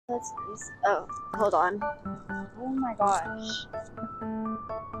That's nice. Oh, hold on. Oh my gosh.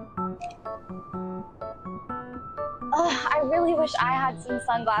 Ugh, I really wish I had some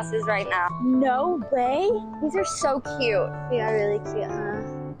sunglasses right now. No way. These are so cute. They are really cute, huh?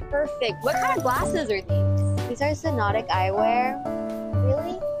 Perfect. What kind of glasses are these? These are Zenottic Eyewear.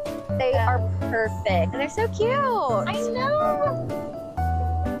 Really? They are perfect. And they're so cute. I know.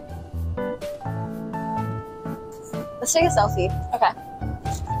 Let's take a selfie. Okay.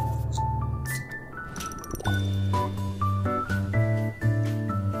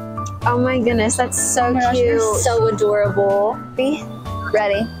 Oh my goodness, that's so Gosh, cute. they're so adorable. Be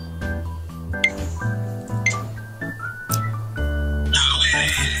Ready?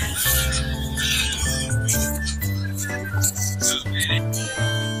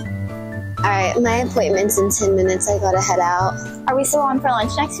 Alright, my appointment's in 10 minutes. I gotta head out. Are we still on for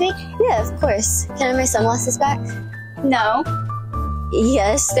lunch next week? Yeah, of course. Can I have my sunglasses back? No.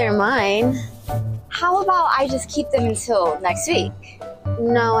 Yes, they're mine. How about I just keep them until next week?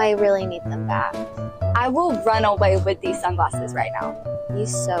 No, I really need them back. I will run away with these sunglasses right now. You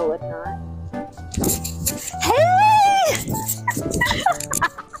so would not. Hey!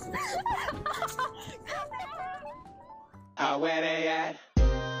 Where they at?